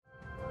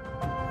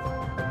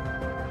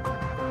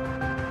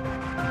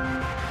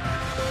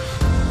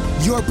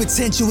Your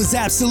potential is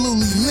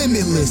absolutely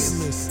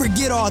limitless.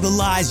 Forget all the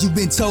lies you've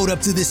been told up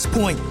to this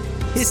point.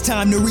 It's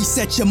time to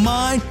reset your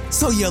mind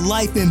so your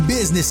life and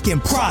business can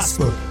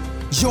prosper.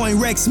 Join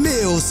Rex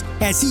Mills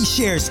as he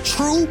shares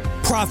true,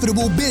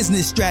 profitable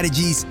business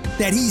strategies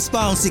that he's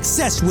found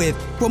success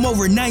with from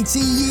over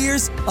 19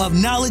 years of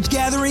knowledge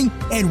gathering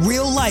and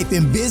real life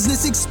and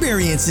business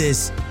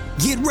experiences.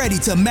 Get ready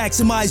to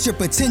maximize your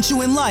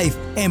potential in life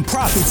and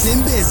profits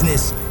in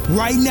business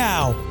right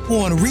now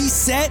on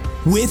Reset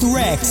with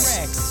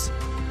Rex.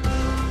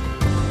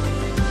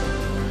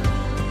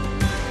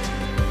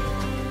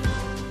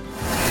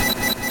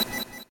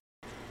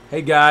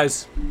 Hey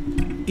guys,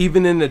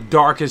 even in the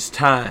darkest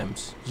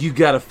times, you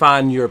gotta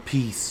find your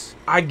peace.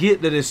 I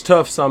get that it's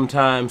tough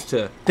sometimes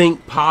to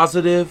think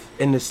positive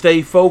and to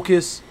stay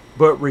focused,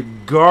 but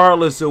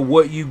regardless of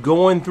what you're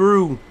going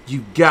through,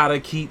 you gotta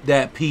keep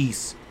that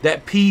peace.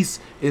 That peace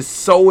is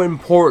so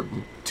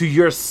important to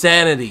your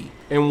sanity.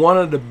 And one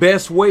of the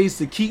best ways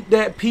to keep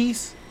that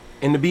peace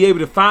and to be able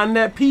to find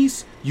that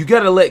peace, you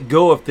gotta let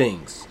go of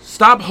things.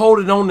 Stop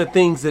holding on to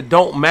things that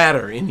don't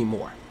matter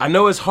anymore. I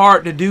know it's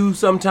hard to do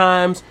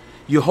sometimes.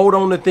 You hold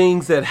on to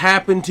things that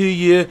happen to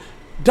you.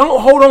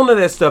 Don't hold on to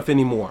that stuff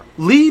anymore.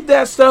 Leave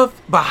that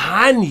stuff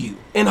behind you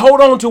and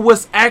hold on to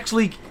what's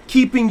actually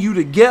keeping you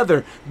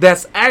together,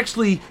 that's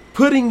actually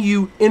putting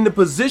you in the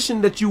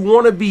position that you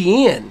want to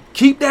be in.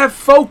 Keep that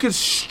focus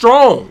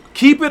strong.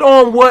 Keep it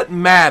on what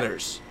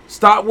matters.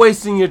 Stop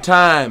wasting your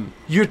time.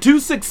 You're too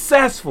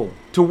successful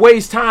to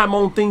waste time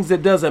on things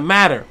that doesn't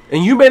matter.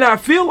 And you may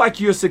not feel like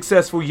you're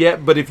successful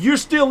yet, but if you're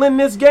still in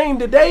this game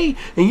today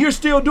and you're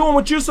still doing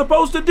what you're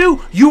supposed to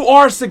do, you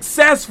are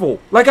successful.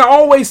 Like I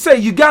always say,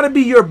 you got to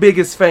be your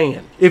biggest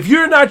fan. If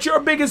you're not your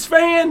biggest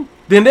fan,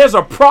 then there's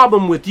a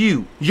problem with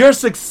you. Your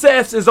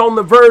success is on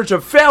the verge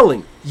of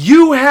failing.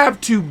 You have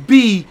to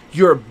be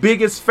your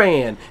biggest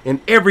fan in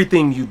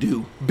everything you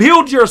do.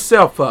 Build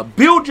yourself up.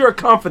 Build your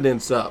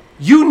confidence up.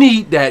 You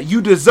need that.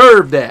 You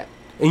deserve that.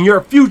 And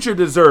your future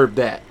deserves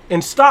that.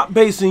 And stop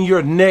basing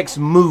your next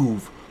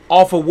move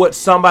off of what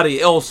somebody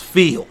else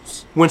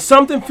feels. When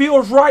something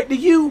feels right to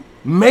you,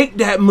 make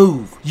that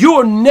move.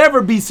 You'll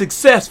never be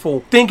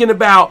successful thinking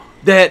about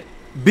that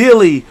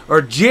Billy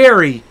or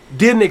Jerry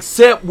didn't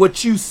accept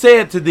what you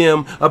said to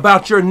them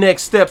about your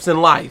next steps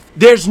in life.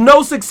 There's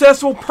no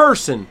successful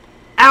person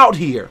out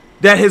here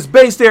that has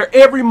based their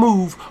every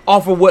move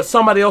off of what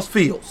somebody else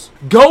feels.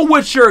 Go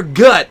with your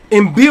gut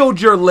and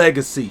build your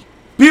legacy.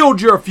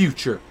 Build your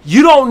future.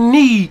 You don't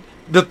need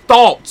the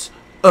thoughts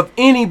of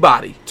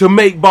anybody to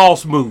make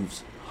boss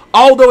moves.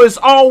 Although it's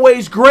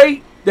always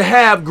great to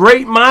have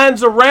great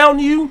minds around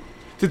you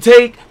to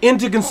take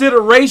into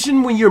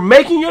consideration when you're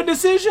making your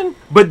decision,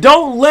 but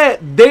don't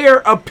let their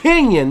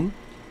opinion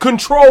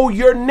control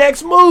your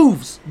next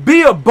moves.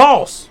 Be a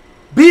boss.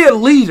 Be a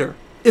leader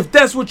if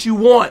that's what you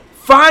want.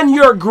 Find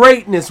your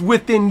greatness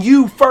within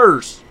you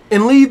first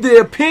and leave the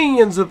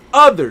opinions of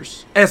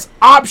others as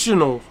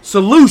optional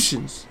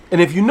solutions. And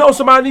if you know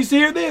somebody needs to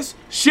hear this,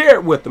 share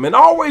it with them. And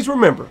always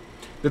remember,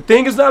 the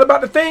thing is not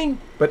about the thing,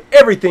 but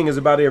everything is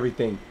about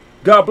everything.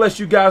 God bless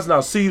you guys, and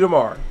I'll see you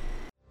tomorrow.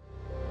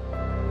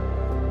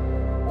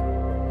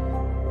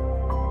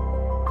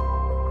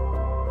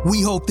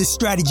 We hope the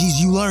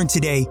strategies you learned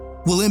today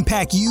will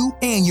impact you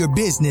and your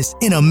business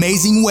in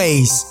amazing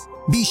ways.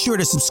 Be sure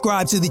to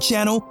subscribe to the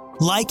channel,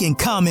 like and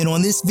comment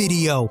on this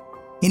video.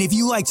 And if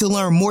you'd like to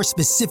learn more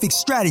specific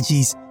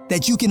strategies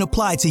that you can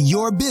apply to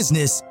your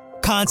business,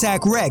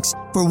 contact Rex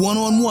for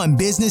one-on-one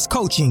business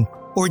coaching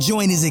or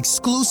join his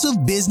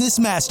exclusive business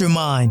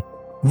mastermind.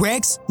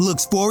 Rex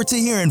looks forward to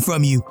hearing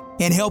from you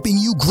and helping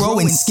you grow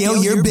and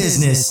scale your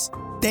business.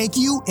 Thank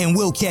you, and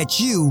we'll catch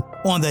you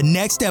on the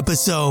next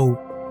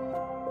episode.